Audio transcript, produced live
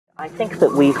I think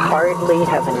that we hardly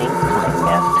have an inkling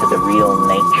as to the real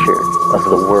nature of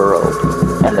the world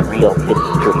and the real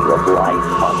history of life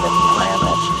on this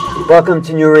planet. Welcome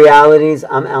to New Realities.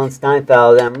 I'm Alan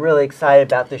Steinfeld, and I'm really excited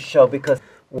about this show because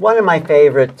one of my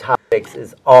favorite topics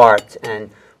is art and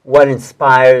what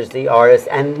inspires the artist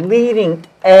and leading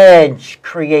edge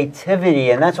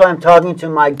creativity. And that's why I'm talking to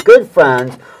my good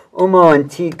friends, Humo and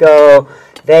Myztico.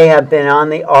 They have been on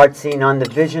the art scene, on the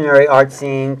visionary art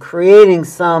scene, creating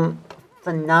some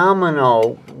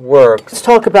phenomenal work. Let's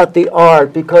talk about the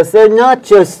art because they're not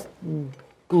just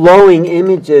glowing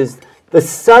images. The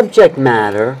subject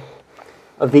matter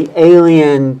of the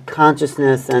alien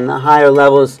consciousness and the higher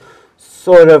levels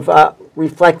sort of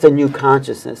reflect a new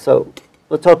consciousness. So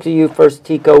we'll talk to you first,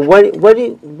 Myztico.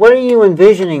 What are you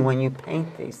envisioning when you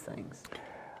paint these things?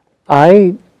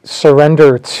 I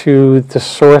surrender to the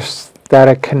source that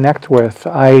I connect with.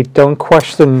 I don't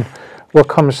question what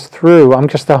comes through. I'm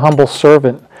just a humble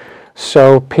servant.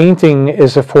 So painting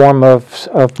is a form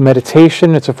of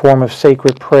meditation. It's a form of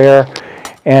sacred prayer.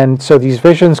 And so these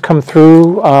visions come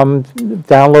through,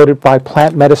 downloaded by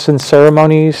plant medicine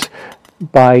ceremonies,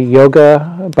 by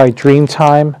yoga, by dream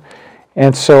time.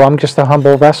 And so I'm just a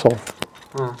humble vessel.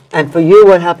 And for you,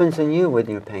 what happens in you with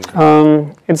your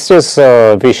painting? It's just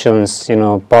visions,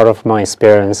 part of my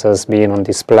experience as being on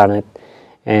this planet,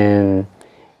 and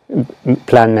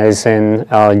plant medicine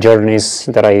journeys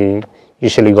that I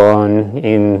usually go on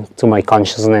into my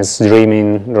consciousness,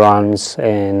 dreaming runs,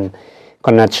 and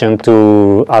connection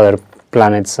to other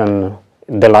planets and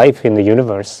the life in the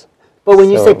universe. But when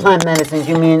you say plant medicine,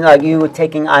 do you mean like you were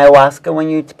taking ayahuasca when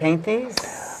you paint these?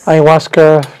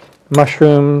 Ayahuasca,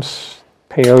 mushrooms,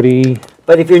 peyote.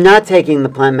 But if you're not taking the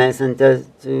plant medicine,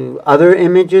 do other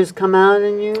images come out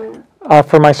in you?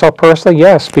 For myself personally,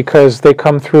 yes, because they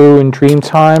come through in dream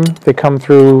time. They come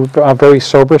through very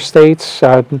sober states.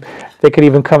 They could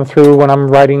even come through when I'm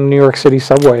riding New York City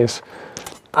subways.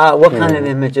 What kind of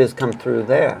images come through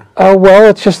there? Well,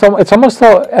 it's almost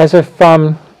as if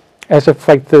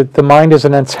like the mind is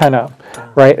an antenna,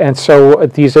 right? And so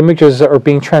these images are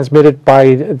being transmitted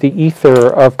by the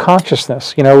ether of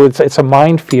consciousness. It's a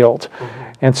mind field,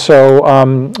 and so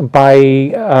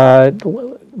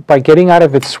by getting out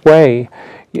of its way,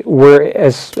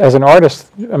 as an artist,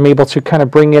 I'm able to kind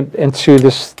of bring it into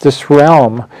this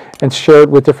realm and share it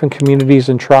with different communities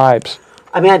and tribes.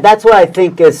 I mean, that's what I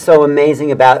think is so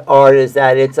amazing about art, is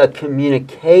that it's a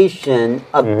communication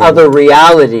of other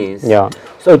realities. Yeah.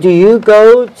 So do you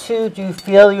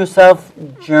feel yourself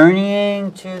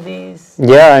journeying to these?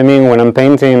 Yeah, I mean, when I'm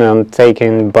painting, I'm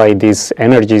taken by these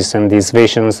energies and these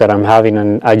visions that I'm having,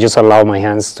 and I just allow my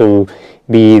hands to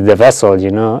be the vessel,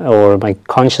 or my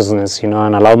consciousness, and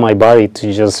allow my body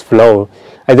to just flow.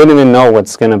 I don't even know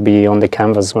what's going to be on the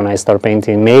canvas when I start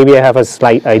painting. Maybe I have a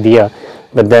slight idea,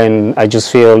 but then I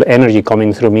just feel energy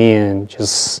coming through me and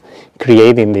just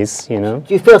creating this, Do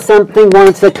you feel something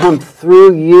wants to come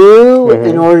through you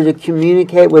in order to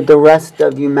communicate with the rest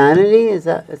of humanity? Is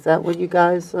that what you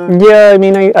guys are? Yeah, I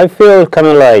mean, I feel kind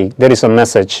of like there is a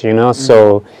message,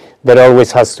 so there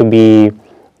always has to be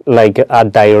like a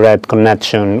direct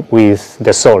connection with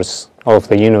the source of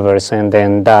the universe, and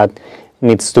then that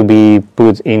needs to be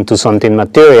put into something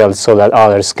material so that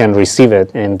others can receive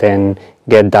it and then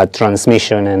get that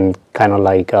transmission and kind of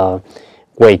like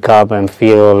wake up and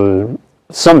feel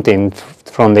something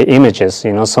from the images,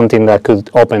 something that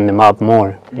could open them up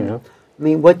more, I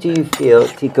mean, what do you feel,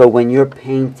 Myztico, when you're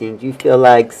painting? Do you feel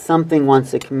like something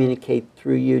wants to communicate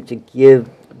through you to give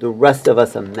the rest of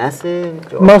us a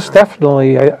message? Or? Most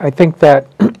definitely. I think that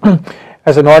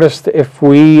as an artist, if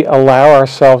we allow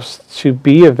ourselves to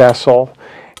be a vessel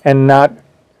and not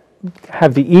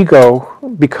have the ego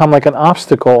become like an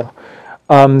obstacle,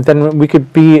 then we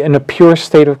could be in a pure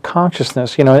state of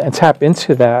consciousness, and tap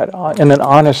into that in an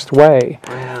honest way.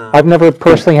 Wow. I've never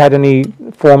personally had any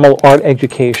formal art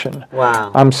education.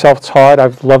 Wow. I'm self-taught.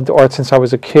 I've loved art since I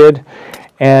was a kid.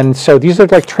 And so these are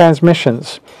like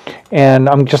transmissions, and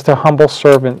I'm just a humble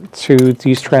servant to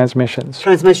these transmissions.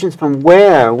 Transmissions from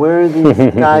where? Where do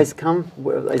these guys come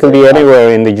from? It could be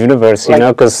anywhere in the universe,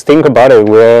 because think about it,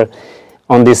 we're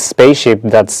on this spaceship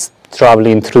that's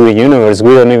traveling through the universe.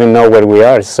 We don't even know where we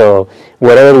are, so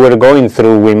whatever we're going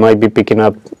through, we might be picking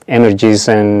up energies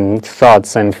and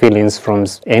thoughts and feelings from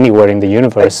anywhere in the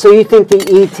universe. So you think the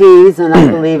ETs, and I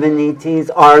believe in ETs,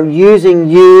 are using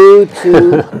you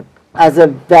to... as a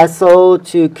vessel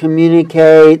to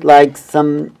communicate like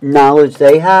some knowledge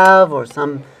they have or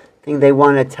something they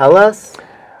want to tell us?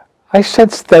 I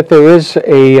sense that there is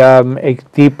a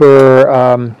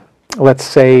deeper, let's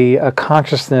say, a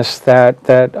consciousness that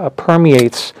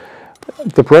permeates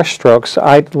the brush strokes.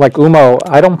 Like Humo,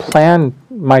 I don't plan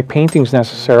my paintings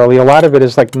necessarily. A lot of it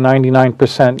is like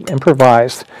 99%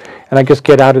 improvised, and I just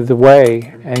get out of the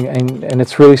way, and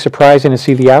it's really surprising to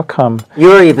see the outcome.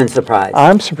 You're even surprised.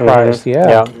 I'm surprised.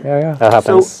 Yeah. That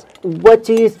happens. So, what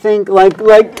do you think? Like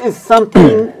is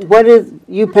something? What is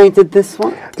you painted this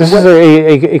one? This is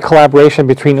a collaboration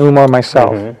between Humo and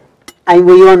myself. And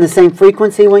were you on the same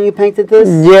frequency when you painted this?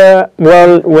 Yeah,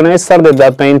 well, when I started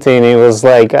that painting, it was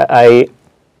like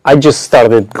I just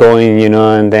started going, you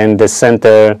know, and then the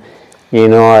center, you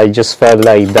know, I just felt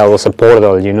like that was a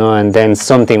portal, you know, and then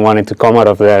something wanted to come out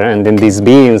of there, and then these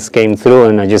beings came through,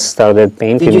 and I just started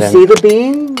painting them. Did you see the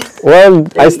beings? Well,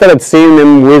 I started seeing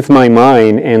them with my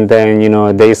mind, and then, you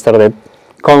know, they started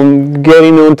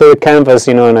getting onto the canvas,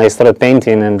 you know, and I started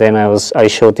painting, and then I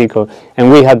showed Tico,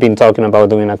 and we had been talking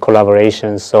about doing a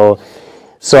collaboration, so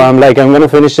I'm like, I'm gonna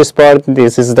finish this part,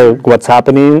 this is what's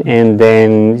happening, and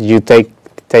then you take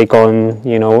on,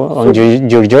 you know, on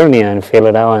your journey and fill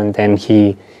it out, and then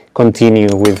he continue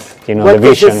with, you know, the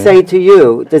vision. What does this say to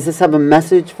you? Does this have a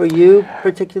message for you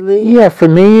particularly? Yeah, for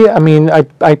me, I mean,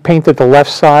 I painted the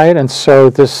left side, and so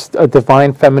this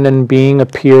divine feminine being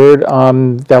appeared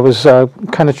that was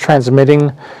kind of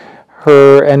transmitting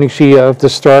her energy of the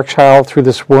Star Child through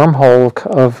this wormhole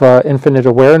of infinite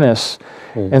awareness.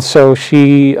 And so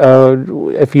she,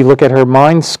 if you look at her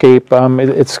mindscape,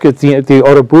 it's the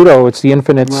Otobudo, it's the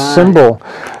infinite symbol,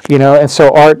 you know, and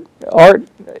so art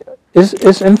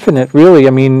is infinite, really.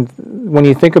 I mean, when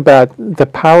you think about the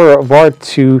power of art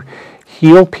to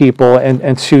heal people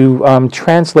and to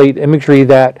translate imagery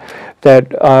that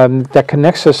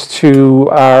connects us to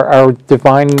our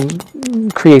divine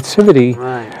creativity,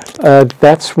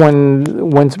 that's when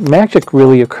magic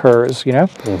really occurs, you know.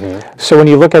 So when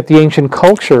you look at the ancient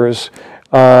cultures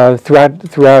throughout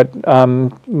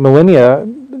millennia,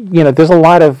 you know, there's a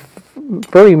lot of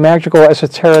very magical,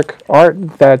 esoteric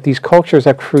art that these cultures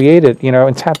have created, you know,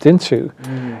 and tapped into.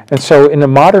 And so in the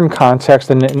modern context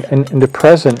and in the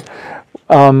present,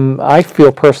 I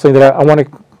feel personally that I want to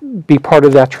be part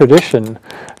of that tradition,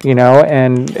 you know,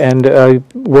 and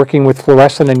working with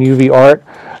fluorescent and UV art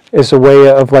is a way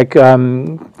of like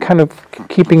kind of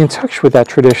keeping in touch with that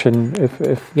tradition,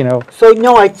 if you know. So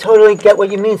no, I totally get what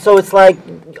you mean. So it's like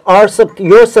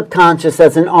your subconscious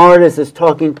as an artist is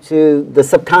talking to the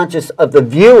subconscious of the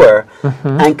viewer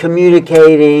and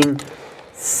communicating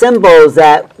symbols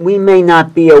that we may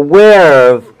not be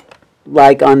aware of,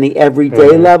 like on the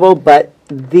everyday level, but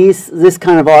this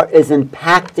kind of art is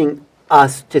impacting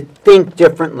us to think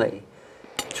differently,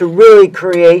 to really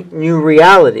create new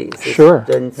realities. Sure.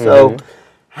 And so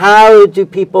how do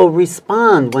people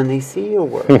respond when they see your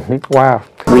work? Wow.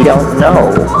 We don't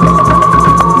know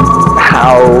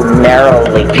how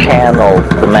narrowly channeled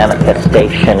the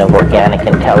manifestation of organic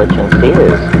intelligence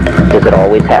is. Does it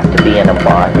always have to be in a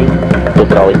body?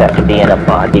 Does it always have to be in a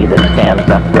body that stands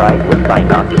upright with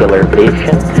binocular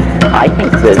vision? I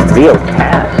think the real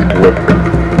task with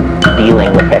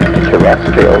dealing with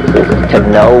extraterrestrials is to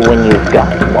know when you've got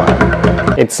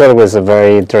one. It's always a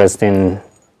very interesting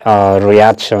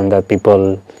reaction that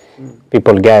people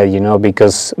get, you know,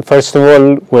 because first of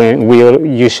all, when we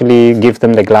usually give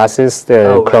them the glasses,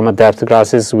 the chroma depth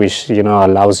glasses, which, you know,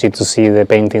 allows you to see the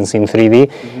paintings in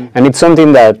 3D, and it's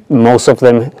something that most of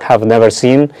them have never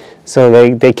seen, so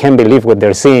they can't believe what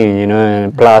they're seeing, you know,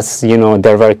 and plus, you know,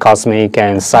 they're very cosmic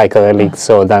and psychedelic,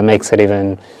 so that makes it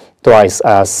even twice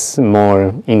as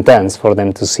more intense for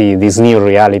them to see this new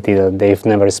reality that they've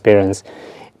never experienced.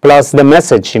 Plus the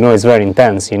message, you know, is very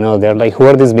intense, you know, they're like, who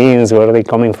are these beings, where are they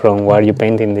coming from, why are you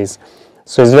painting this?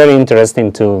 So it's very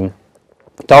interesting to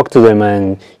talk to them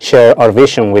and share our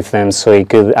vision with them so it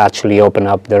could actually open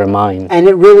up their mind. And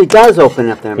it really does open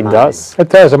up their mind. It does. It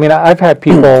does. I mean, I've had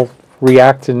people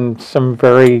react in some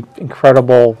very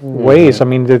incredible ways. I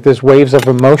mean, there's waves of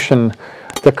emotion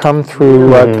that come through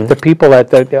the people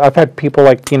that I've had people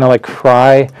like, you know, like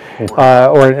cry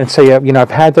and say, you know,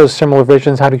 I've had those similar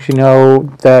visions. How did you know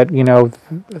that, you know,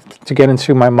 to get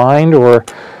into my mind? Or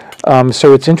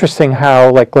so it's interesting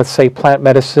how, like, let's say plant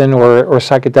medicine or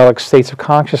psychedelic states of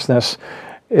consciousness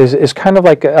is kind of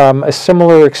like a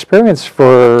similar experience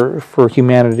for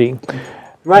humanity.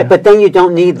 Right, but then you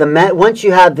don't need once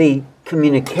you have the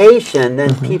communication,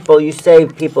 then you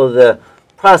save people the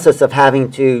process of having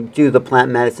to do the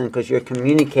plant medicine because you're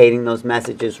communicating those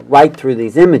messages right through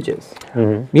these images.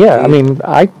 Yeah, I mean,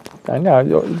 I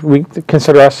know we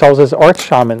consider ourselves as art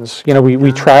shamans. You know,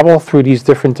 we travel through these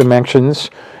different dimensions,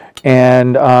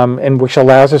 and which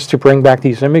allows us to bring back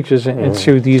these images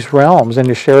into these realms and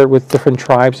to share it with different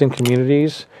tribes and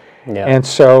communities. Yeah. And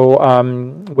so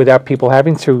without people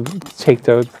having to take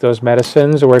those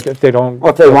medicines, or if they don't...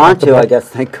 Or if they want to, I guess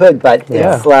they could, but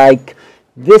Yeah. it's like,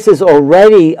 this is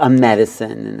already a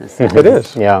medicine in a sense. It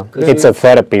is. Yeah, it's a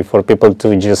therapy for people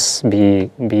to just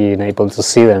being able to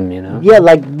see them, you know. Yeah,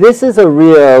 like this is a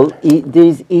real,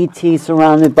 these ET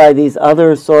surrounded by these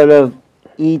other sort of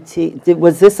ET.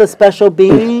 Was this a special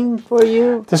being for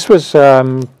you? This was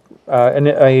a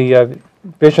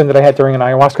vision that I had during an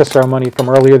ayahuasca ceremony from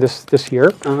earlier this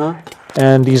year. Uh-huh.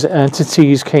 And these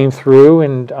entities came through,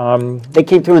 and They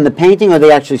came through in the painting, or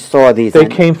they actually saw these? they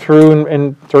came through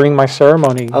and during my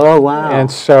ceremony. Oh, wow. And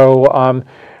so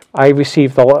I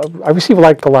received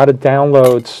like a lot of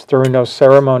downloads during those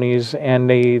ceremonies, and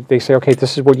they say, okay,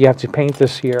 this is what you have to paint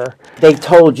this year. They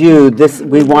told you, this.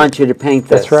 We want you to paint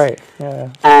this. That's right. Yeah.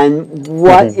 And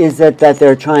what is it that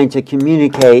they're trying to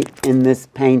communicate in this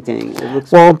painting? It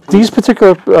looks Well, these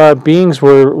particular beings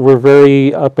were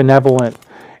very benevolent,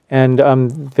 and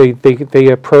they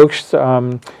approached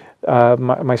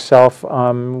myself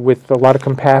with a lot of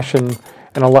compassion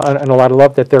and a lot of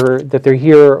love, that they're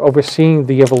here overseeing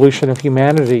the evolution of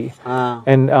humanity,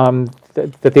 and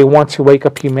that they want to wake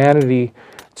up humanity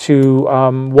to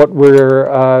what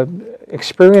we're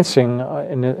experiencing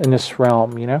in this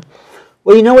realm, you know.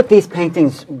 Well, you know what these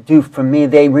paintings do for me?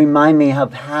 They remind me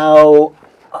of how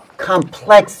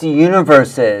complex the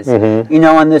universe is. You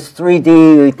know, on this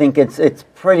 3D, we think it's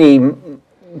pretty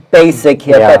basic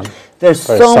here, Yeah. but there's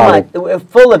Very so solid. much. We're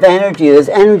full of energy. There's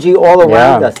energy all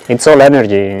around us. It's all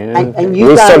energy. You know? And you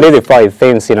we guys- solidify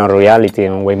things in our reality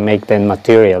and we make them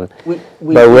material, We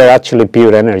but we're actually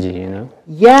pure energy. You know.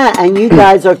 Yeah, and you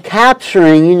guys are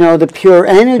capturing, you know, the pure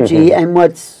energy and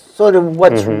what's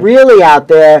really out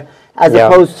there, as Yeah.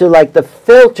 opposed to like the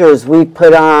filters we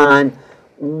put on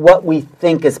what we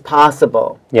think is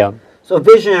possible. Yeah. So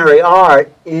visionary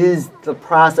art is the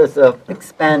process of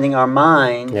expanding our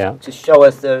mind Yeah. to show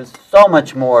us there's so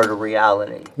much more to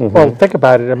reality. Well, think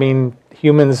about it. I mean,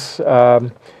 humans,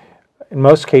 in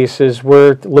most cases,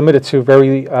 we're limited to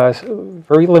very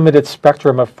limited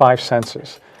spectrum of 5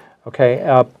 senses. Okay,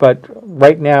 but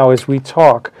right now, as we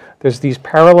talk, there's these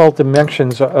parallel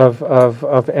dimensions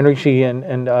of energy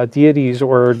and deities,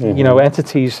 or you know,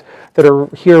 entities that are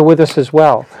here with us as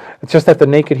well. It's just that the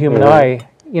naked human eye,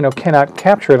 you know, cannot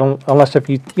capture it unless if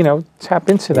you know, tap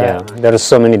into that. Yeah, there are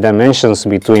so many dimensions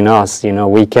between us. You know,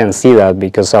 we can't see that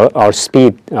because our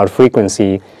speed, our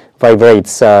frequency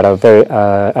vibrates at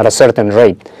a certain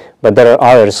rate. But there are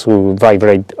others who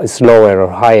vibrate slower or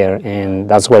higher, and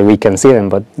that's why we can see them.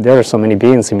 But there are so many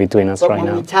beings in between us But right when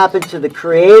now. we tap into the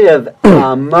creative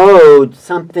mode,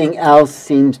 something else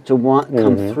seems to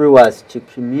come through us to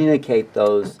communicate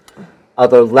those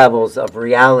other levels of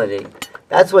reality.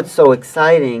 That's what's so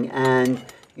exciting. And,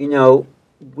 you know,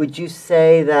 would you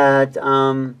say that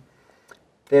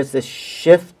there's a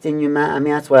shift in humanity? I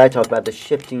mean, that's what I talk about, the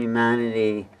shift in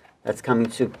humanity that's coming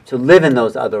to live in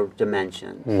those other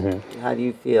dimensions. How do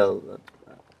you feel?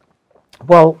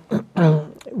 Well,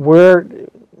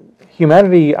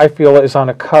 humanity, I feel, is on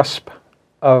a cusp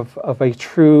of a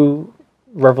true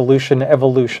revolution,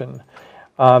 evolution.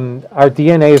 Our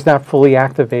DNA is not fully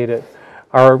activated.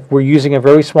 We're using a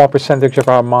very small percentage of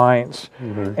our minds.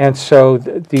 And so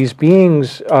these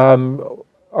beings want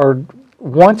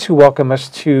to welcome us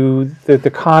to the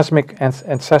cosmic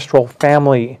ancestral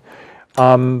family.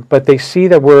 But they see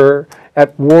that we're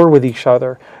at war with each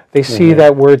other. They see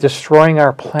that we're destroying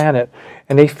our planet,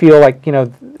 and they feel like, you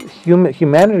know,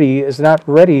 humanity is not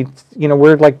ready. You know,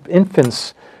 we're like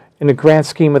infants in the grand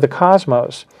scheme of the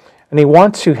cosmos, and they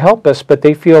want to help us, but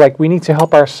they feel like we need to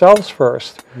help ourselves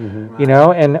first. You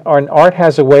know, and art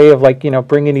has a way of, like, you know,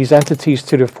 bringing these entities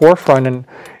to the forefront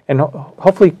and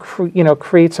hopefully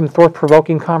create some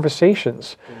thought-provoking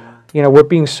conversations. You know, we're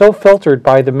being so filtered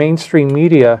by the mainstream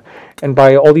media and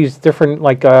by all these different,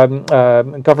 like,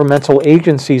 governmental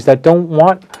agencies that don't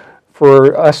want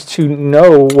for us to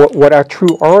know what our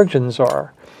true origins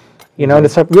are. You know, and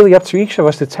it's really up to each of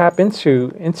us to tap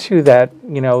into that,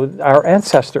 you know, our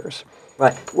ancestors.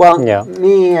 Right. Well,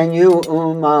 me and you,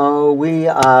 Humo, we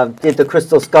did the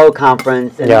Crystal Skull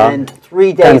Conference, and then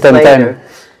 3 days later,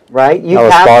 right? You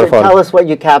captured. Tell us what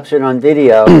you captured on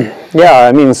video. Yeah,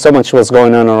 I mean, so much was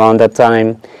going on around that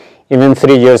time. Even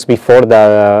 3 years before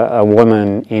that, a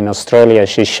woman in Australia,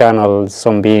 she channeled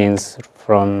some beings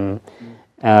from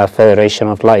Federation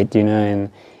of Light, you know,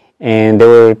 and they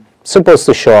were supposed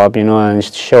to show up, you know, and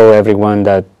show everyone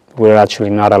that we're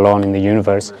actually not alone in the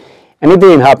universe. And it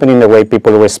didn't happen in the way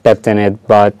people were expecting it,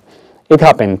 but it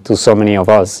happened to so many of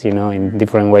us, you know, in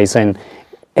different ways. And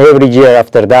every year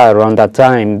after that, around that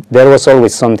time, there was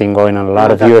always something going on, a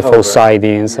lot of UFO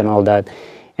sightings and all that.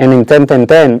 And in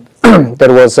 10-10-10,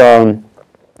 there was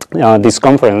this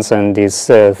conference and this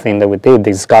thing that we did,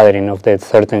 this gathering of the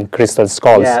 13 crystal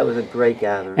skulls. Yeah, it was a great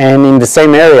gathering. And in the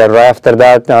same area, right after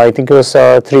that, I think it was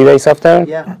 3 days after,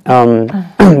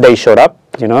 they showed up.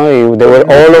 You know, they were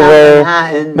all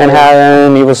over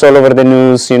Manhattan. It was all over the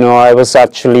news. You know, I was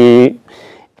actually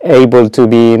able to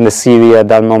be in the city at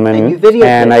that moment,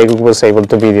 and I was able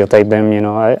to videotape them. You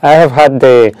know, I have had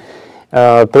the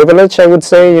privilege, I would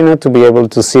say, you know, to be able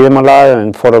to see them alive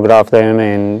and photograph them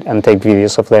and take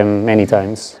videos of them many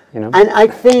times, you know. And I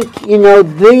think, you know,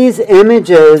 these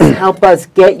images help us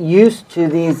get used to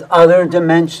these other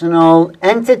dimensional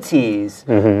entities.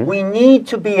 We need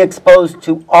to be exposed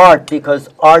to art because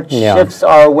art shifts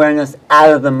our awareness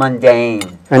out of the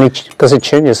mundane. And because it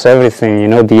changes everything, you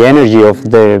know, the energy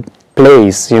of the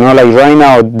place, you know, like right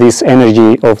now this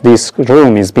energy of this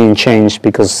room is being changed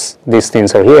because these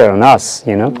things are here on us,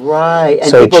 you know. Right, and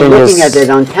so people looking at it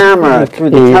on camera, through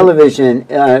the television,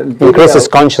 increases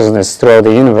consciousness throughout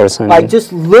the universe. And by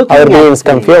just looking other beings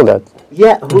can feel that.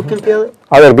 Yeah, who can feel it?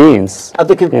 Other beings.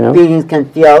 Other beings can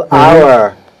feel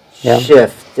our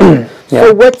shift.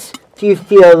 So what do you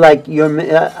feel like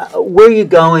where are you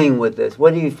going with this?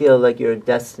 What do you feel like your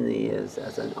destiny is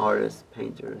as an artist,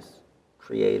 painters,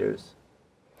 creators?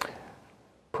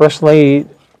 Personally,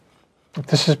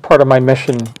 this is part of my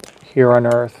mission here on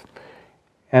Earth,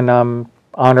 and I'm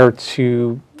honored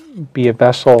to be a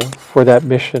vessel for that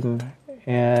mission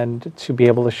and to be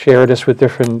able to share this with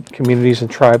different communities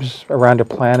and tribes around the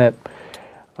planet.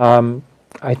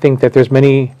 I think that there's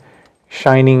many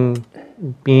shining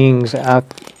beings out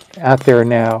there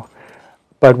now,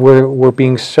 but we're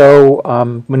being so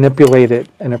manipulated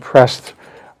and oppressed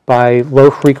by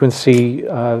low-frequency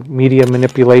media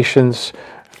manipulations,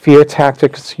 fear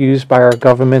tactics used by our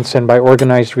governments and by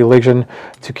organized religion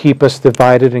to keep us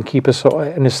divided and keep us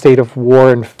in a state of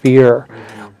war and fear.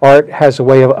 Art has a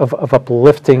way of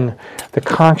uplifting the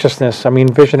consciousness. I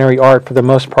mean, visionary art, for the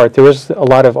most part. There is a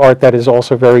lot of art that is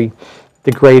also very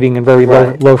degrading and very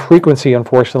low frequency,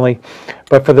 unfortunately.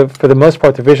 But for the most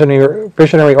part, the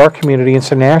visionary art community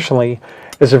internationally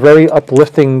is a very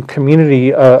uplifting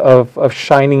community of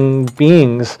shining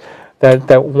beings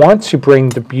that want to bring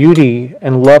the beauty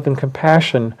and love and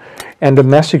compassion and the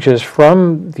messages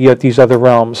from these other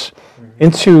realms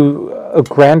into a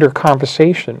grander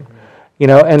conversation. You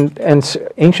know, and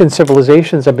ancient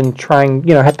civilizations have been trying,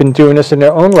 you know, have been doing this in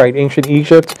their own right. Ancient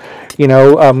Egypt, you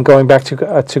know, going back to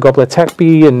Göbekli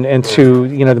Tepe and to,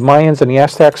 you know, the Mayans and the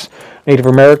Aztecs, Native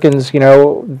Americans, you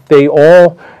know, they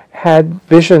all had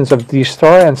visions of these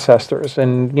star ancestors,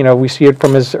 and you know, we see it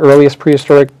from as early as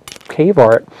prehistoric cave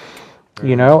art,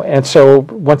 you know, and so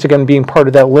once again, being part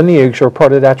of that lineage or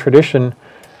part of that tradition,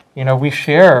 you know, we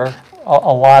share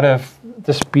a lot of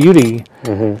this beauty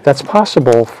that's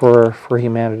possible for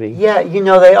humanity. Yeah, you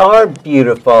know, they are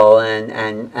beautiful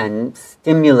and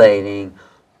stimulating.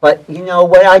 But you know,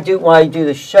 why I do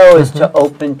the show is to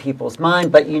open people's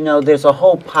mind. But you know, there's a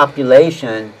whole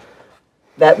population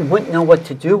that wouldn't know what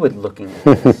to do with looking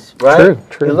at this, right?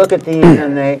 True. You look at these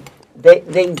and they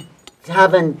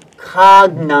haven't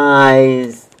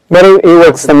cognized. But it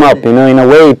wakes them up, you know, in a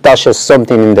way it touches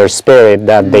something in their spirit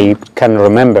that they can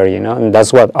remember, you know, and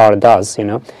that's what art does, you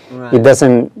know. Right. It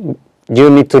doesn't, you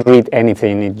need to read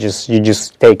anything, you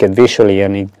just take it visually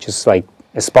and it just like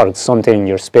sparks something in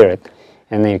your spirit.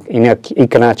 And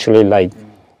it can actually like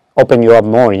open you up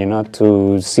more, you know,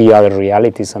 to see other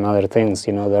realities and other things,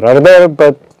 you know, that are there,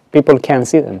 but people can't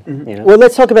see them, you know. Well,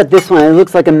 let's talk about this one. It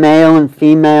looks like a male and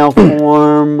female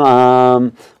form.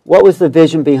 What was the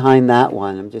vision behind that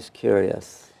one? I'm just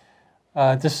curious.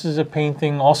 This is a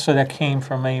painting also that came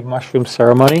from a mushroom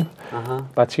ceremony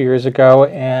about 2 years ago,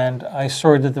 and I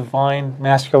saw the divine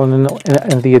masculine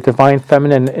and the divine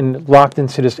feminine and locked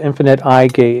into this infinite eye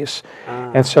gaze.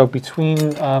 And so between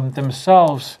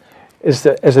themselves is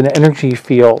an energy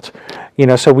field. You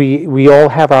know, so we all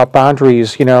have our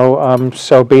boundaries, you know,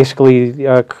 so basically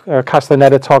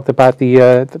Castaneda talked about the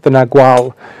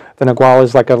nagual. The nagual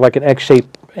is like an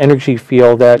egg-shaped energy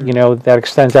field that, you know, that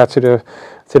extends out to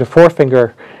the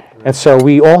forefinger. And so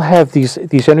we all have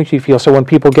these energy fields. So when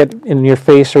people get in your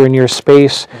face or in your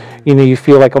space, you know, you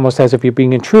feel like almost as if you're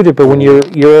being intruded. But when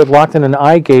you're locked in an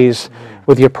eye gaze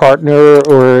with your partner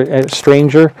or a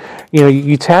stranger, you know,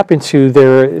 you tap into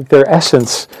their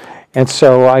essence. And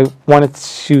so I wanted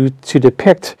to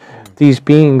depict these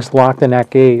beings locked in that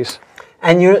gaze.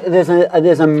 And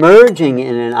there's a merging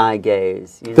in an eye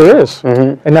gaze. You know? There is,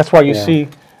 and that's why you see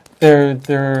their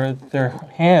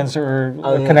hands are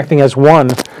connecting as one.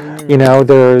 You know,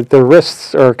 their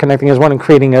wrists are connecting as one and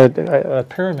creating a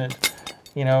pyramid.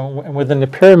 You know, and within the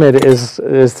pyramid is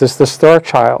the star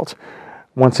child,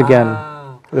 once again,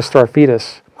 the star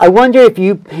fetus. I wonder if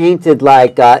you painted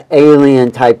like an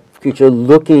alien type creature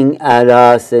looking at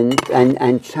us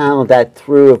and channel that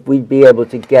through, if we'd be able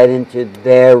to get into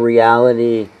their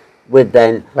reality with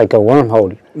then... Like a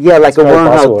wormhole. Yeah, like It's a very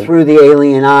wormhole possible. through the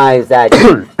alien eyes that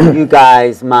you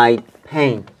guys might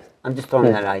paint. I'm just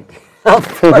throwing that idea out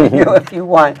for you if you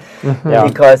want, Yeah.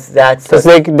 because that's... Because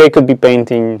they could be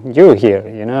painting you here,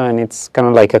 you know, and it's kind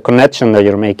of like a connection that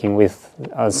you're making with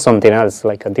something else,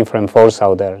 like a different force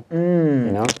out there,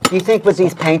 you know. Do you think with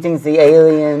these paintings the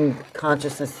alien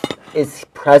consciousness is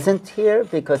present here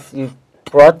because you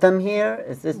brought them here?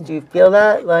 Do you feel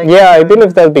that? Like, Yeah, I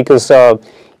believe that because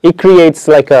it creates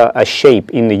like a shape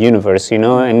in the universe, you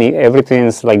know, and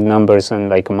everything's like numbers and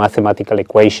like mathematical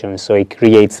equations, so it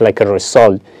creates like a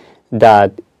result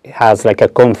that has like a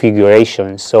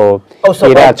configuration. So, so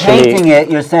it by actually, painting it,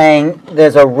 you're saying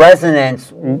there's a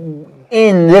resonance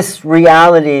in this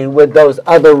reality with those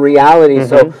other realities.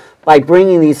 So by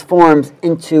bringing these forms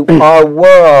into our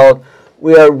world,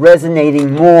 we are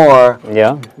resonating more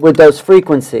with those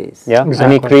frequencies. Yeah,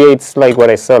 Exactly. and it creates, like what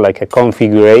I said, like a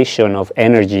configuration of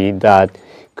energy that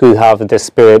could have the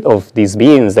spirit of these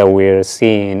beings that we're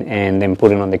seeing and then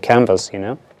putting on the canvas, you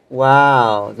know?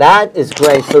 Wow, that is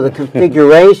great. So the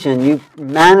configuration, you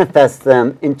manifest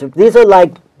them into, these are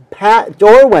like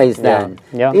doorways then.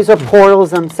 Yeah. These are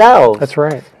portals themselves. That's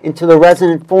right. Into the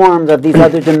resonant forms of these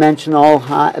other dimensional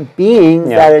beings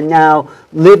that are now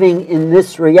living in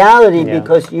this reality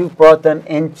because you've brought them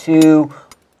into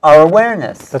our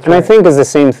awareness. That's And I right. think it's the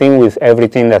same thing with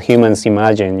everything that humans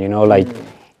imagine, you know,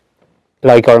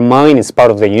 like our mind is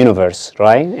part of the universe,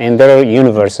 right? And there are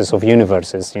universes of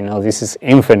universes, you know, this is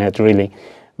infinite really.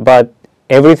 But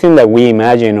everything that we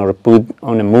imagine or put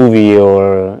on a movie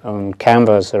or on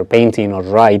canvas or painting or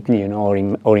write, you know,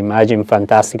 or imagine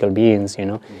fantastical beings, you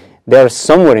know, they're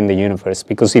somewhere in the universe,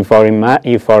 because if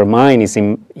our mind is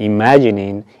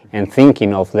imagining and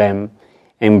thinking of them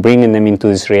and bringing them into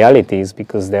these realities,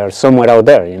 because they're somewhere out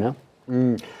there, you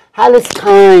know. How does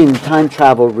time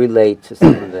travel relate to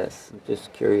some of this? I'm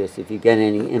just curious if you get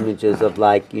any images of,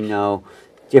 like, you know,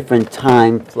 different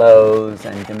time flows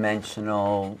and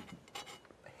dimensional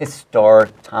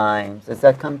historic times. Does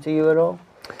that come to you at all?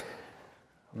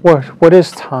 What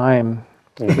is time?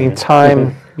 I mean,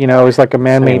 time, you know, is like a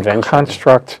man-made invention.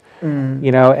 construct,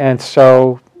 you know, and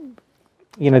so,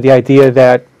 you know, the idea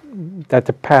that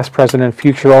the past, present, and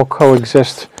future all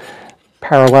coexist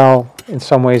parallel in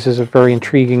some ways is a very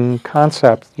intriguing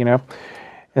concept, you know.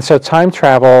 And so time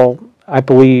travel, I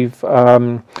believe,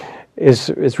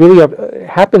 is really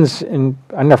happens in,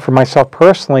 I don't know, for myself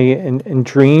personally, in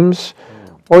dreams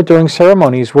or during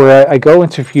ceremonies where I go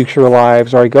into future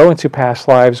lives, or I go into past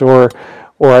lives, or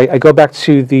I go back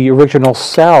to the original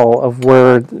cell of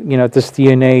where, you know, this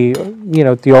DNA, you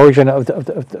know, the origin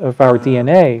of our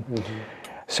DNA.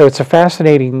 So it's a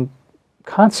fascinating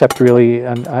concept, really.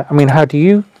 And I mean, how do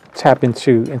you tap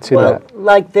into that?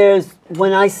 Like there's,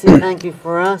 when I see, thank you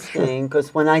for asking,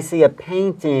 because when I see a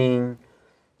painting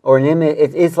or an image,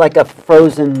 it's like a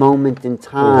frozen moment in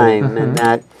time, and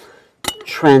that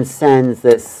transcends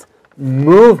this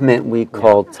movement we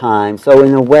call time. So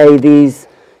in a way, these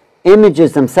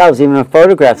images themselves, even a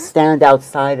photograph, stand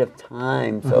outside of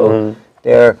time. So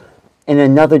they're in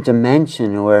another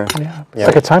dimension, or It's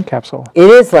like a time capsule. it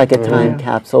is like a time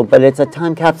capsule, but it's a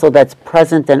time capsule that's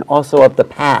present and also of the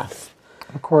past.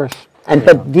 Of course. And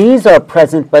but these are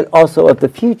present, but also of the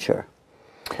future.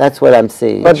 That's what I'm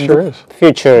seeing. It sure is.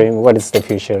 Future, what is the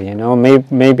future, you know?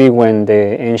 Maybe when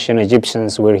the ancient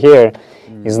Egyptians were here,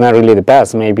 it's not really the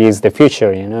past, maybe it's the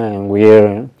future, you know, and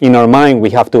we're, in our mind,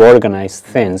 we have to organize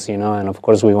things, you know, and of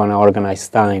course we want to organize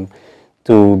time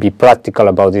to be practical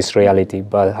about this reality,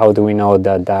 but how do we know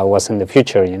that that wasn't the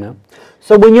future, you know?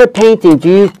 So when you're painting, do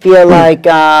you feel like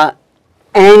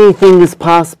anything is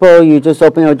possible? You just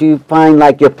open, or do you find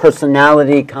like your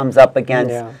personality comes up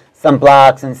against some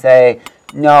blocks and say,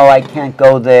 no, I can't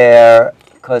go there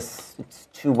because it's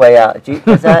too way out?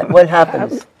 Is that what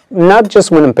happens? Not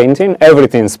just when I'm painting,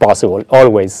 everything's possible,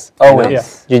 always. Always. You know?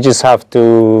 You just have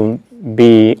to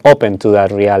be open to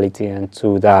that reality and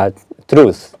to that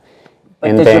truth. But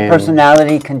and does your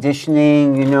personality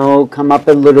conditioning, you know, come up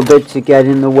a little bit to get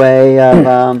in the way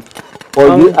of,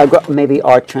 maybe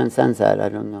art transcends that, I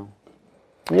don't know.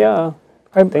 Yeah,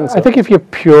 I think if you're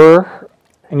pure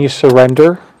and you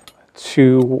surrender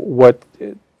to what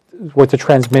the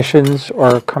transmissions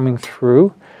are coming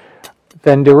through,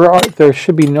 then there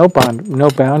should be no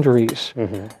boundaries.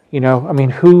 You know, I mean,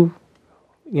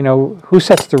 you know, who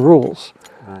sets the rules?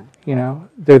 Right. You know,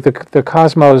 the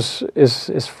cosmos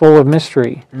is full of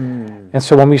mystery. And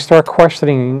so when we start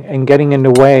questioning and getting in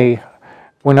the way,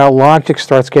 when our logic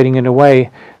starts getting in the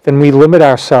way, then we limit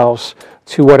ourselves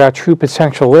to what our true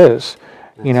potential is.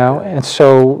 You know, and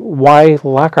so why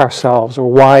lock ourselves,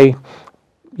 or why,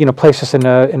 you know, place us in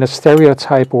a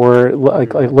stereotype or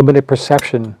like limited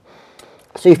perception?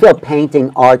 So you feel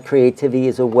painting, art, creativity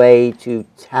is a way to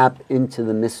tap into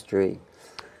the mystery,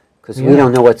 because we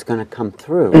don't know what's going to come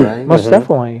through, right? Most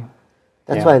definitely.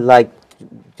 That's why I like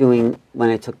doing,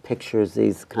 when I took pictures,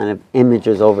 these kind of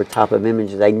images over top of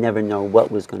images. I never know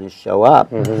what was going to show up,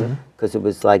 because it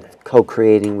was like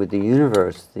co-creating with the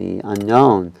universe, the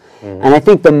unknown. And I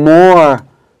think the more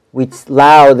we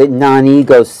allow the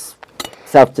non-ego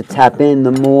self to tap in,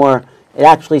 the more it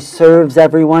actually serves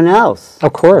everyone else.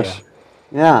 Of course.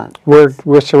 Yeah.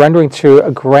 We're surrendering to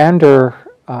a grander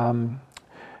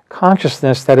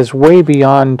consciousness that is way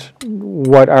beyond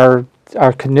what our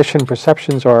conditioned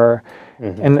perceptions are.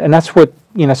 And that's what,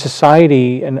 you know,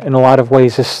 society in a lot of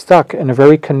ways is stuck in a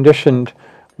very conditioned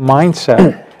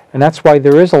mindset. And that's why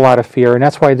there is a lot of fear, and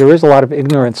that's why there is a lot of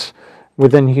ignorance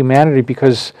within humanity,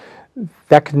 because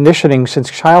that conditioning since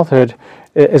childhood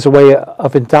is a way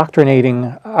of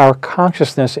indoctrinating our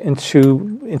consciousness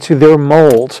into their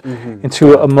mold,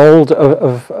 into a mold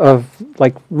of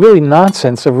like really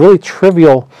nonsense, of really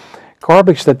trivial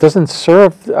garbage that doesn't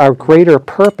serve our greater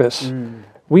purpose.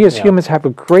 We as humans have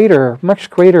a much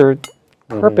greater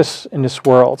purpose in this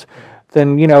world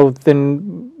than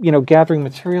gathering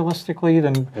materialistically,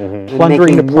 than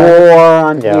plundering the making planet. war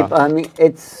on people. I mean,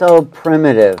 it's so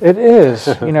primitive. It is.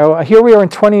 You know, here we are in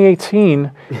 2018,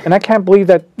 and I can't believe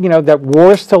that, you know, that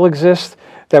wars still exist,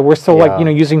 that we're still like, you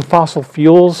know, using fossil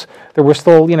fuels, that we're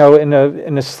still, you know,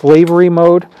 in a slavery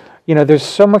mode. You know, there's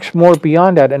so much more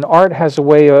beyond that, and art has a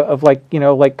way of like, you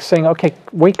know, like saying, okay,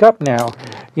 wake up now.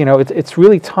 You know, it's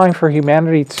really time for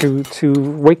humanity to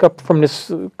wake up from this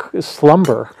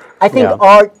slumber. I think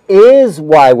art is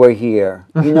why we're here.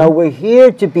 You know, we're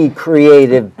here to be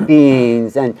creative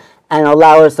beings and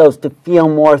allow ourselves to feel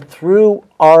more through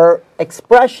our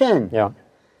expression. Yeah.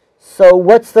 So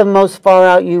what's the most far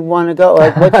out you want to go?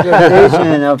 Like, what's your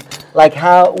vision of, like,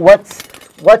 what's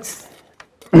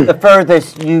the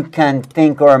furthest you can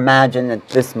think or imagine at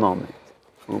this moment,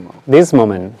 Humo? This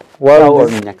moment. Well, or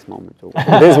next moment.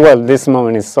 This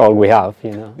moment is all we have,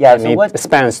 you know. Yeah, and so it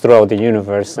spans throughout the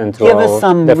universe and Give us throughout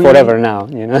some the really forever now,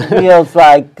 you know. feels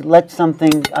like,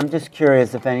 I'm just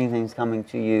curious if anything's coming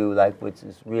to you, like, which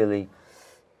is really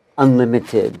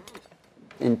unlimited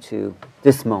into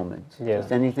this moment. Yeah.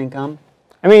 Does anything come?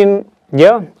 I mean,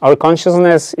 yeah, our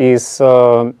consciousness is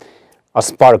a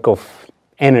spark of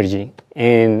energy,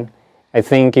 and I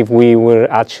think if we were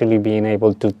actually being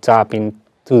able to tap into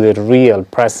the real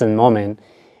present moment,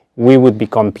 we would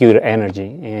become pure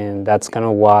energy. And that's kind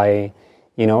of why,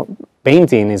 you know,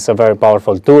 painting is a very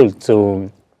powerful tool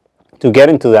to get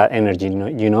into that energy,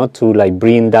 you know, to like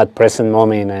bring that present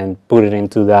moment and put it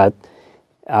into that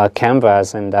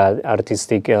canvas and that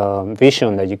artistic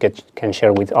vision that you can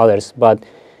share with others. But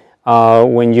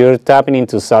when you're tapping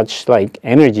into such like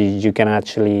energy, you can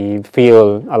actually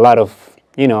feel a lot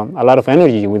of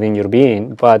energy within your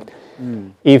being. But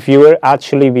if you were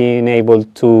actually being able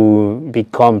to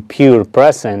become pure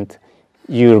present,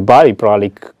 your body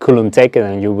probably couldn't take it,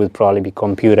 and you would probably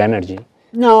become pure energy.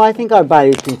 No, I think our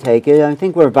bodies can take it. I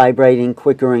think we're vibrating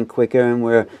quicker and quicker, and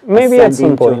we're maybe at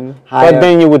some point. But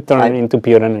then you would turn into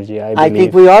pure energy, I believe. I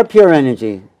think we are pure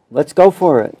energy. Let's go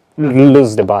for it.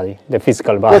 Lose the body, the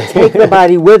physical body. Let's take the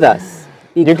body with us.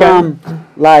 Become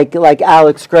like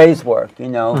Alex Gray's work, you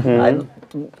know.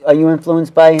 Are you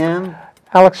influenced by him?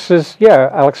 Alex is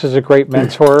a great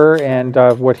mentor, and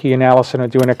what he and Allison are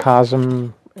doing at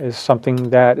Cosm is something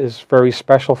that is very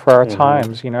special for our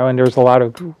times, you know, and there's a lot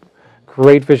of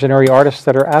great visionary artists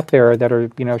that are out there that are,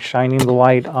 you know, shining the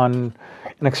light on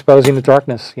and exposing the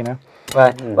darkness, you know.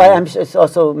 Right. Right. I'm just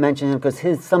also mentioning him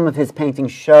because some of his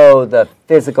paintings show the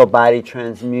physical body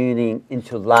transmuting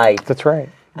into light. That's right.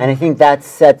 And I think that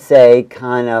sets a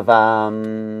kind of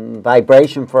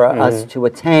vibration for us to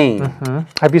attain.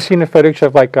 Have you seen the footage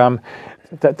of like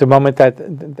the moment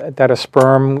that a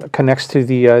sperm connects to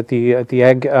the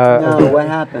egg? No, what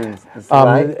happens?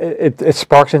 It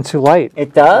sparks into light.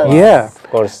 It does? Yeah. Of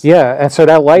course. Yeah, and so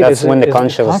that light That's is when the is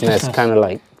consciousness kind of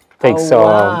like takes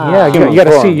wow. yeah, you got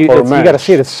to see you got to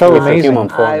see it. It's so amazing.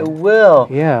 I will.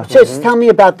 Yeah. Just tell me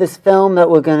about this film that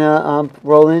we're gonna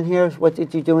roll in here. What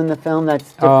did you do in the film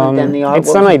that's different than the art?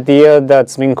 It's an idea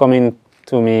that's been coming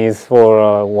to me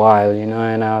for a while, you know,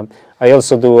 and I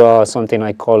also do something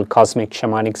I call cosmic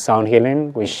shamanic sound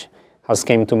healing, which has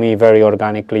came to me very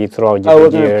organically throughout the Oh, we're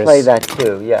years. going to play that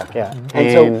too, yeah. Yeah. And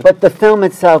so, but the film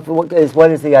itself, what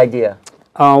is the idea?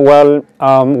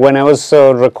 When I was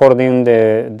recording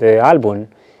the album,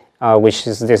 this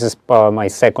is my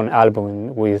second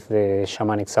album with the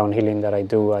shamanic sound healing that I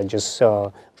do. I just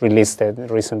released it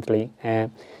recently.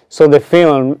 So the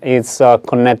film is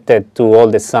connected to all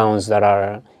the sounds that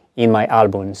are in my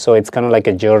album. So it's kind of like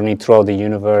a journey throughout the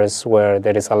universe where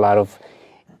there is a lot of,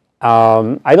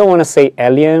 I don't want to say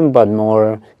alien, but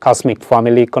more cosmic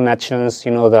family connections,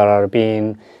 you know, that are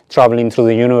traveling through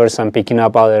the universe and picking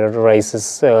up other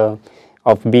races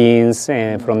of beings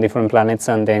from different planets,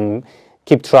 and then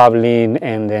keep traveling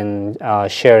and then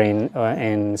sharing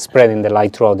and spreading the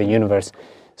light throughout the universe.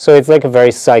 So it's like a very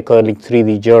psychedelic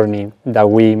 3D journey that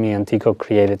me and Tico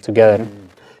created together.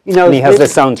 You know, and he has the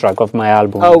soundtrack of my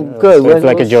album. Oh, good. So it's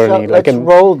like a journey, like a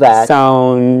roll that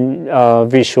sound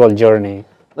visual journey.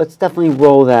 Let's definitely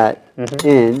roll that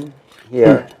in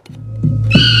here.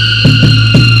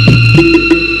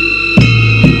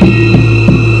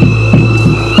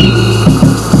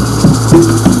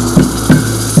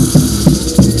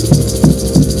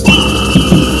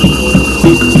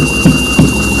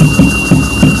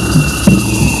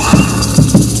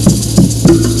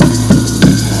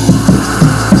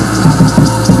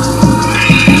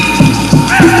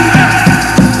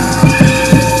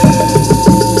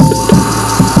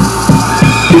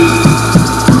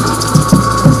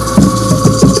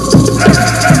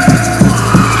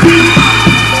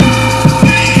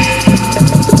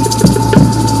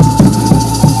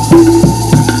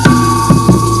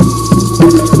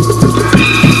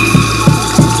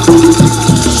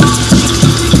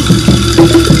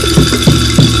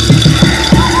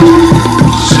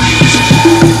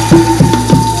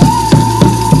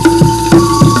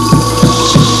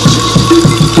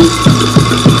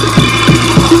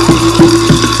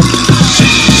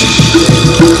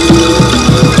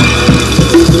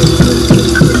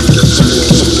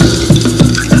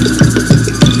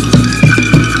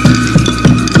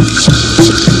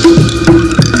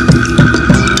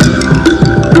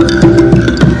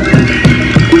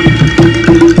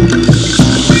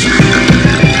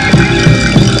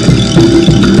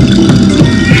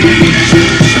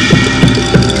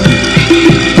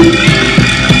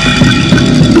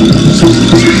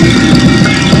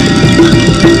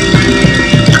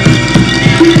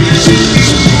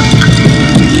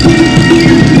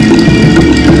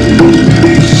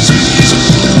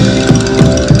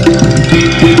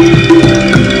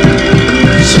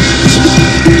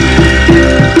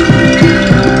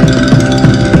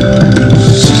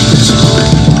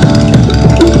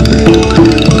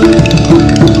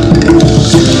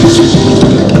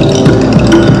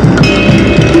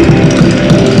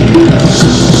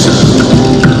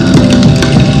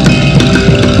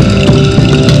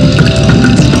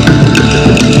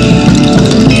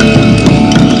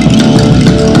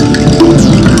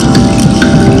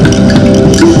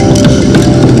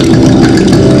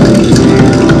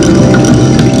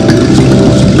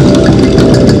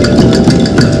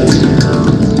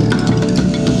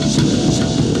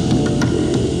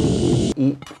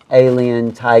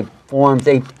 Alien type forms,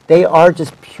 they are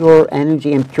just pure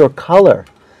energy and pure color.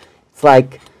 It's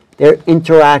like they're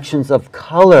interactions of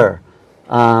color,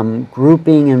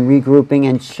 grouping and regrouping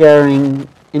and sharing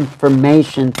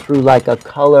information through like a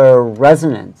color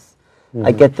resonance.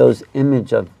 I get those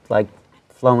image of like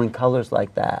flowing colors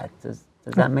like that. Does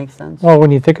that make sense? Well,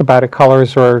 when you think about it,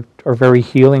 colors are very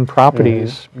healing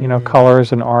properties. You know,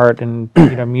 colors and art and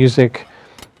you know, music,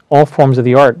 all forms of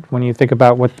the art. When you think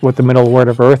about what the middle word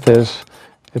of earth is,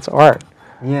 it's art.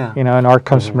 Yeah. You know, and art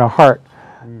comes from the heart.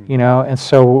 You know, and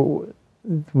so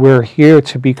we're here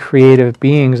to be creative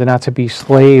beings and not to be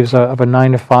slaves of a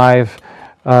 9-to-5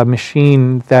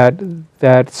 machine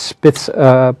that spits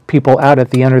people out at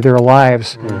the end of their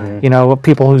lives. You know,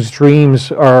 people whose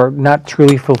dreams are not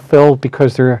truly fulfilled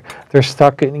because they're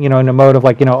stuck, you know, in a mode of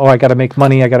like, you know, oh, I got to make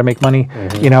money,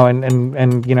 you know,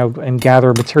 and you know, and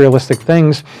gather materialistic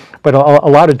things. But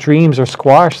a lot of dreams are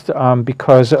squashed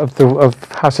because of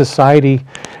how society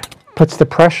puts the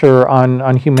pressure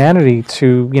on humanity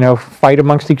to, you know, fight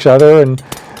amongst each other and,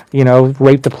 you know,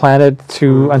 rape the planet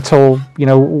until, you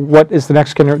know, what is the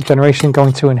next generation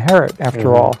going to inherit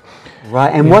after all?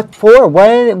 Right, and what for? What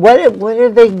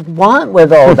do they want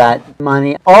with all that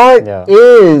money? Art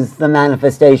is the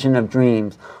manifestation of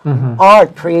dreams.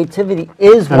 Art, creativity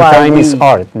is and why time is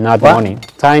art, not money.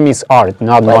 Time is art,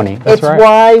 not money. It's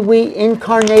why we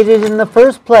incarnated in the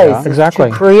first place. Exactly.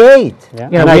 To create.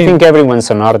 And I think everyone's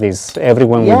an artist.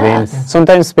 Everyone within.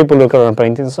 Sometimes people look at our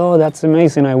paintings. Oh, that's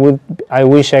amazing. I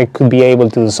wish I could be able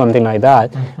to do something like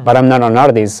that, but I'm not an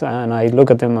artist. And I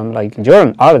look at them. I'm like, you're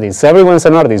an artist. Everyone's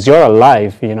an artist. You're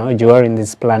alive. You know, you are in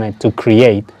this planet to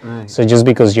create. Right. So just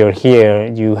because you're here,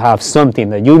 you have something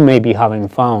that you maybe haven't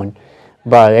found.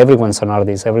 But everyone's an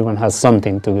artist. Everyone has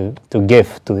something to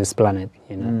give to this planet,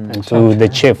 you know, and to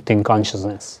the shift in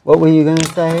consciousness. What were you going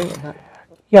to say?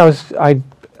 Yeah,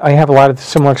 I have a lot of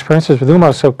similar experiences with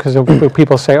Humo. So because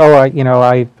people say, oh,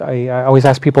 I always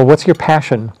ask people, what's your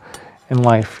passion in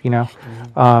life? You know,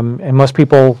 and most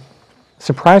people,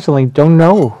 surprisingly, don't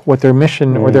know what their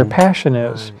mission or their passion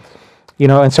is. You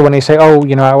know, and so when they say, oh,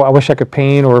 you know, I wish I could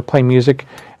paint or play music,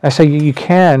 I say you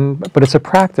can, but it's a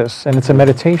practice and it's a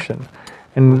meditation.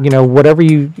 And you know, whatever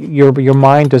your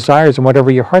mind desires and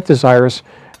whatever your heart desires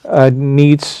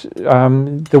needs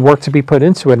the work to be put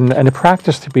into it and the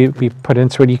practice to be put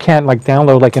into it. You can't like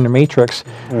download like in the Matrix.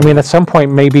 I mean, at some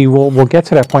point maybe we'll get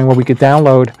to that point where we could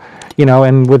download, you know,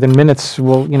 and within minutes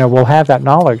we'll have that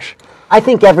knowledge. I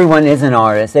think everyone is an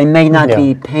artist. They may not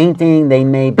be painting. They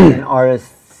may be an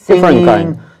artist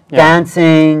singing,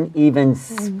 dancing, even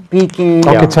speaking,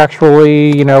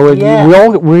 architecturally. You know,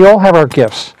 we all have our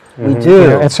gifts. We do. You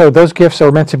know, and so those gifts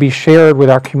are meant to be shared with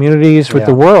our communities, with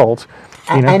the world.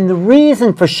 And the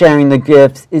reason for sharing the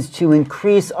gifts is to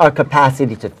increase our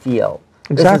capacity to feel.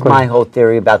 Exactly. This is my whole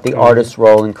theory about the artist's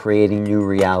role in creating new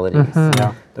realities.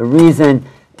 The reason,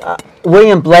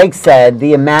 William Blake said,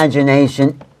 the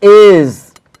imagination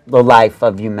is the life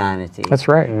of humanity. That's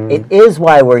right. It is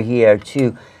why we're here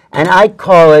to, and I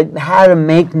call it how to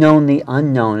make known the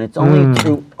unknown. It's only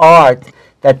through art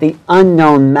that the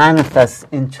unknown manifests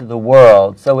into the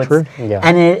world. So it's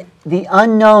and the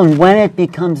unknown, when it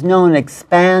becomes known,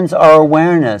 expands our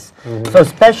awareness. So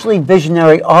especially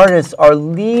visionary artists are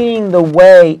leading the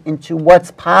way into what's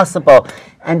possible.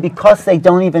 And because they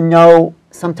don't even know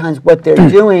sometimes what they're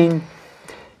doing,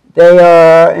 they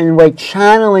are in a way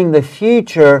channeling the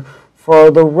future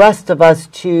for the rest of us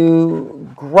to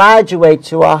graduate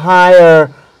to a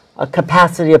higher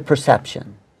capacity of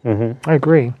perception. I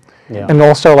agree. And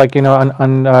also, like, you know,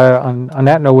 on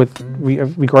that note,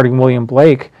 regarding William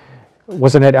Blake,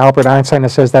 wasn't it Albert Einstein that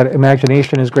says that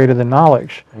imagination is greater than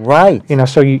knowledge? Right. You know,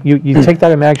 so you take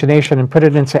that imagination and put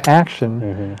it into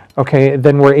action. Okay,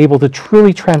 then we're able to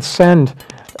truly transcend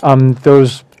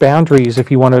those boundaries, if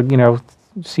you want to, you know,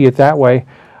 see it that way,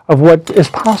 of what is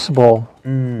possible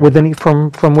within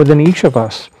from within each of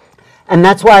us. And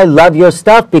that's why I love your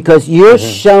stuff, because you're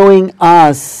showing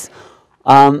us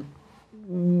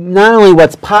not only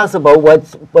what's possible,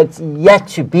 what's yet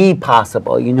to be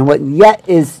possible. You know, what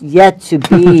is yet to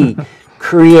be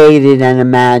created and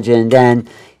imagined. And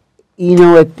you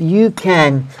know, if you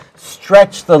can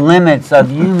stretch the limits of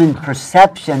human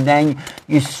perception, then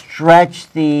you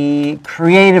stretch the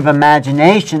creative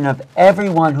imagination of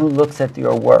everyone who looks at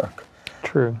your work.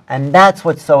 True. And that's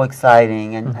what's so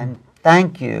exciting. And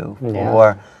thank you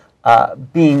for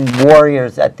being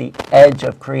warriors at the edge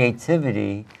of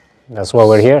creativity. That's why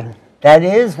we're here. That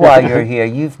is why you're here.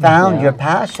 You found your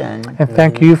passion. And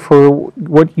thank you for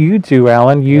what you do,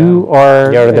 Alan. You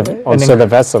are... You're also the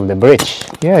vessel, the bridge.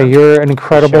 Yeah, you're an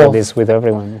incredible... Share this with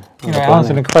everyone. You know, Alan's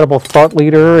an incredible thought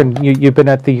leader, and you've been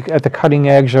at the cutting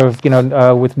edge of, you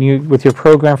know, with your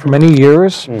program for many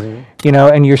years. You know,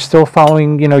 and you're still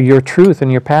following, you know, your truth and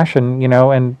your passion, you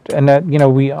know, and that, you know,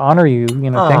 we honor you. You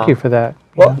know, thank you for that.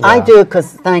 Well, I do it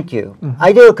because, thank you.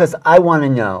 I do it because I want to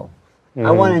know. I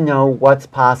want to know what's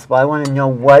possible. I want to know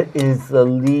what is the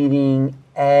leading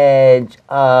edge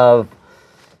of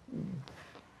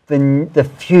the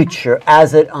future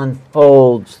as it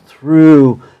unfolds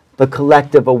through the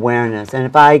collective awareness. And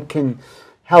if I can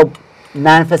help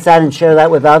manifest that and share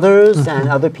that with others, and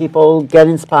other people get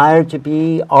inspired to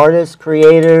be artists,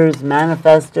 creators,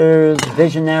 manifestors,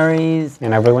 visionaries.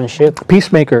 And everyone should.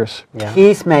 Peacemakers.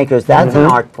 Peacemakers, that's an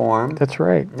art form. That's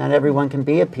right. Not everyone can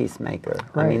be a peacemaker.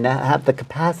 Right. I mean, they have the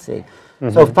capacity.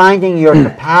 So finding your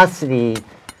capacity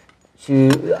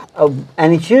to,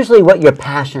 and it's usually what you're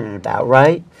passionate about,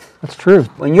 right? That's true.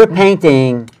 When you're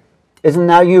painting, isn't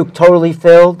that you totally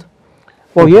filled?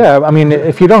 Well, yeah. I mean,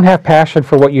 if you don't have passion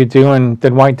for what you're doing,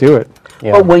 then why do it?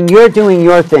 But when you're doing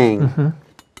your thing,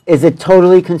 is it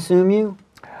totally consume you?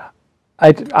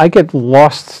 I get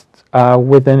lost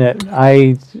within it.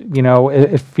 You know,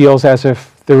 it feels as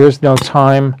if there is no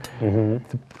time.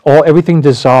 Everything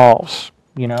dissolves,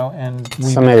 and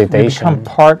we meditation. become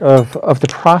part of the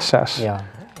process. Yeah.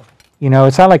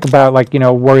 It's not like about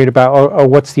worried about oh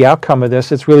what's the outcome of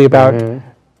this. It's really about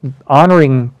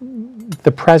honoring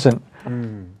the present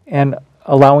and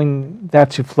allowing that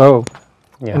to flow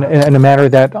in a manner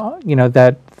that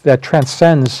that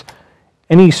transcends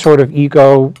any sort of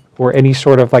ego or any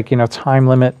sort of time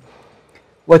limit.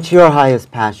 What's your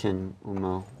highest passion,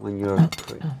 Humo, when you're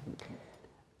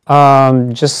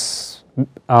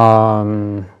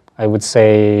I would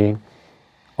say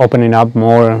opening up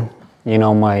more,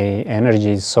 my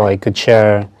energies so I could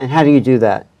share. And how do you do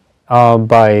that?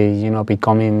 By,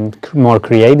 becoming more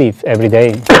creative every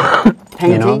day.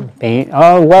 Painting?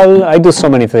 Well, I do so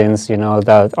many things,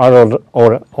 that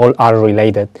all are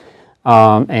related.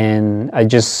 And I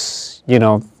just,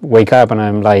 wake up and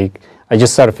I'm like, I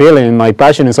just start feeling my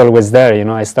passion is always there,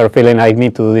 I start feeling I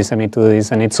need to do this,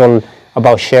 and it's all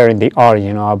about sharing the art,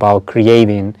 about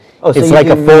creating. Oh, so it's you like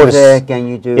do a force. Music and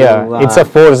you do, it's a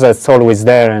force that's always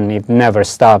there and it never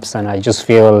stops, and I just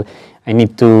feel I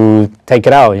need to take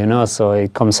it out, so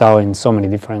it comes out in so many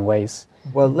different ways.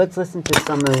 Well, let's listen to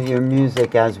some of your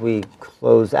music as we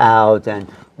close out, and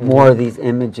more of these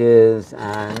images,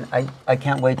 and I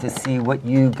can't wait to see what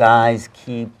you guys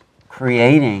keep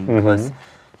creating, because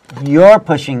you're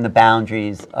pushing the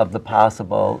boundaries of the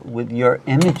possible with your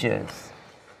images.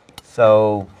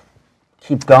 So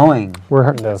keep going.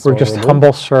 We're just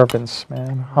humble servants,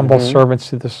 man. Humble servants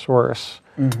to the source,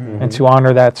 and to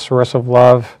honor that source of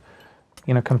love,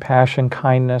 compassion,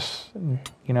 kindness,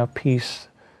 peace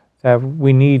that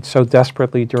we need so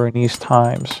desperately during these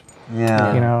times.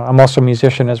 Yeah. I'm also a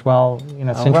musician as well.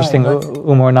 It's interesting. Right.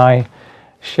 Humo and I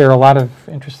share a lot of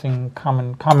interesting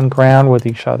common ground with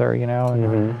each other.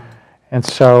 And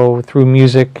so through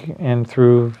music and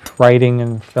through writing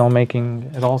and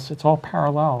filmmaking, it's all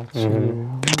parallel to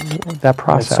that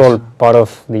process. It's all part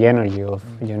of the energy of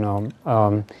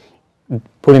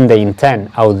putting the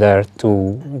intent out there to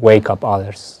wake up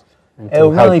others.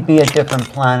 It'll really be a different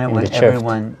planet when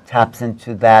everyone taps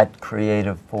into that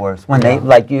creative force. When they,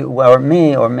 like you or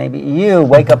me or maybe you,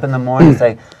 wake up in the morning and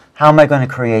say, how am I going to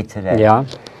create today? Yeah.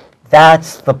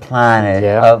 That's the planet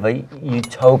of a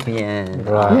utopian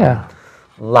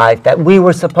life that we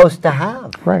were supposed to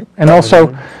have. Right. And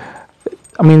also,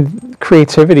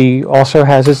 creativity also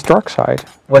has its dark side.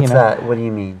 What's that? What do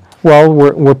you mean? Well,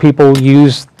 where people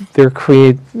use their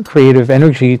creative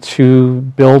energy to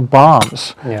build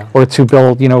bombs or to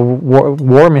build,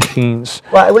 war machines.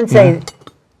 Well, I wouldn't say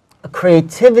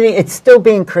creativity, it's still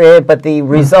being creative, but the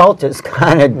result is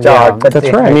kind of dark. But that's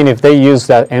right. I mean, if they use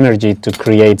that energy to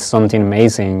create something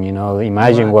amazing,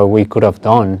 imagine what we could have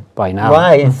done by now.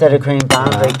 Right, instead of creating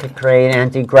bombs, they could create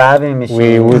anti-gravity machines.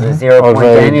 We would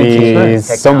already be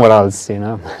somewhere else,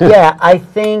 Yeah, I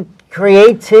think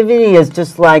creativity is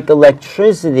just like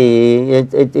electricity.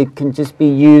 It can just be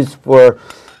used for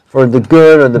the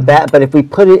good or the bad. But if we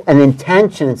put an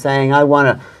intention saying, I want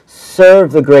to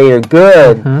serve the greater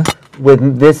good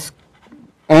with this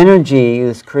energy,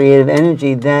 this creative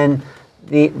energy, then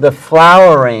the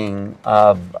flowering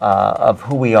of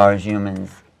who we are as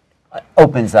humans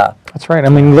opens up. That's right.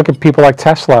 Look at people like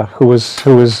Tesla, who was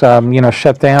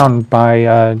shut down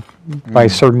by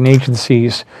certain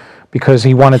agencies because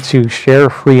he wanted to share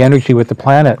free energy with the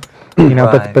planet.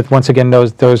 But once again,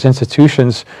 those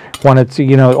institutions wanted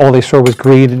to, all they saw was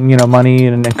greed and money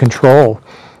and control.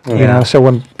 So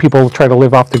when people try to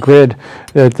live off the grid,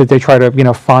 they try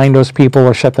to find those people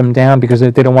or shut them down because they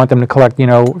don't want them to collect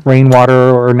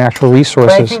rainwater or natural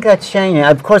resources. But I think that's changing.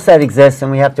 Of course, that exists,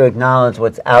 and we have to acknowledge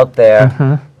what's out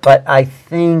there. But I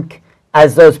think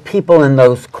as those people in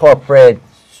those corporate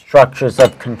structures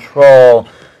of control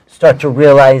start to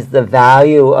realize the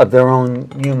value of their own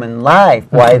human life,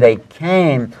 why they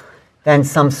came, then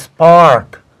some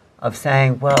spark of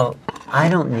saying, well, I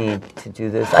don't need to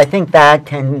do this. I think that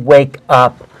can wake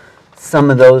up some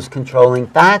of those controlling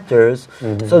factors.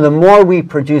 So the more we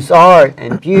produce art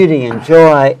and beauty and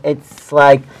joy, it's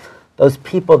like those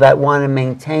people that want to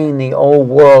maintain the old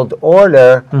world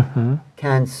order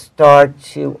can start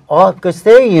to, because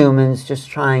they're humans just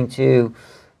trying to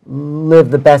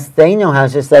live the best they know how.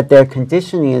 It's just that their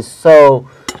conditioning is so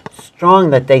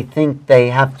strong that they think they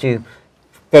have to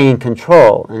stay in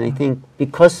control. And I think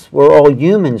because we're all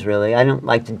humans, really, I don't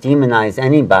like to demonize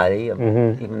anybody,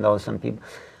 even though some people...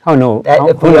 Oh, no.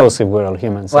 Who knows if we're all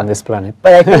humans on this planet?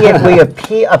 But I think if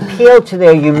we appeal to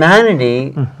their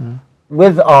humanity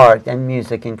with art and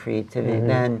music and creativity,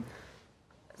 then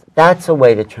that's a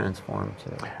way to transform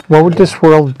too. What would this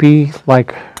world be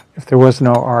like if there was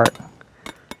no art?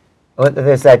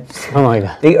 There's that. Oh my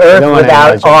God. The I earth don't wanna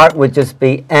without imagine. art would just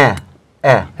be PH.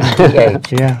 Yeah.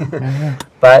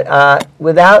 But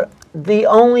without, the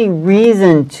only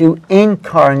reason to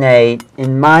incarnate,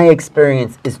 in my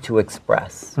experience, is to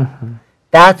express.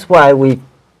 That's why we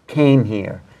came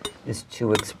here, is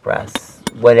to express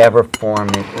whatever form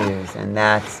it is. And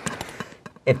that's,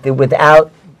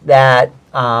 without that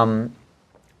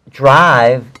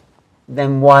drive,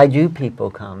 then why do people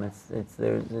come?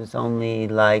 There's only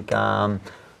like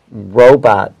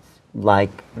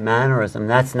robot-like mannerism.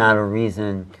 That's not a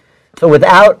reason. So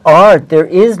without art, there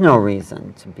is no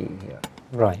reason to be here.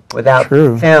 Right. Without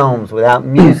films, without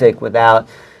music, without,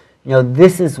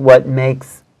 this is what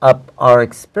makes up our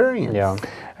experience. Yeah.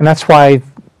 And that's why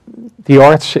the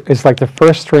arts is like the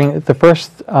first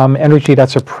energy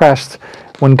that's oppressed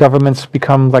when governments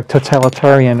become like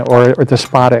totalitarian or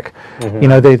despotic.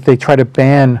 They try to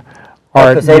ban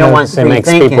art. Because they don't want It free makes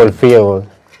thinking. people feel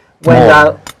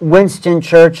When Winston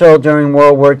Churchill during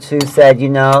World War II said,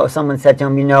 someone said to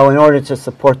him, in order to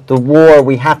support the war,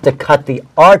 we have to cut the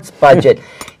arts budget.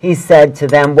 He said to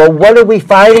them, well, what are we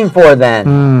fighting for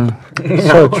then?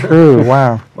 So true,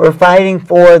 wow. We're fighting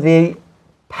for the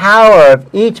power of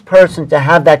each person to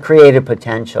have that creative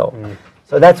potential.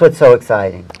 So that's what's so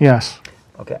exciting. Yes.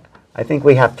 Okay. I think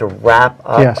we have to wrap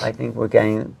up. Yes. I think we're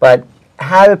getting, but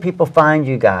how do people find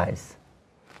you guys?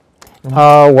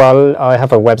 well, I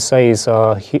have a website, it's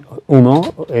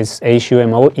Humo, it's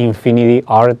Humo,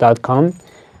 infinityart.com.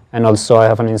 And also I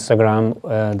have an Instagram,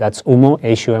 that's Humo,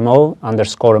 Humo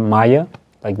 _Maya,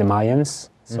 like the Mayans.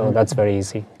 So that's very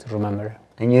easy to remember.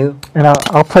 And you? And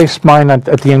I'll place mine at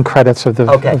the end credits of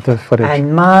the, of the footage.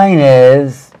 And mine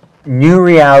is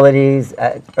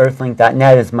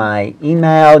newrealities@earthlink.net is my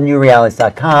email,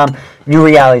 newrealities.com, New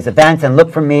Realities events, and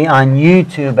look for me on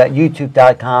YouTube at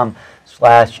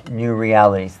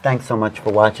youtube.com/newrealities. Thanks so much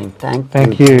for watching.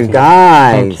 Thank you,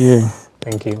 guys. Thank you.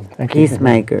 Thank you. Thank you.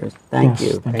 Peacemakers. Thank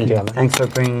Yes, you. Thank you, Alan. Thanks for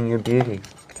bringing your beauty.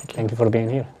 Thank you for being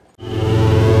here.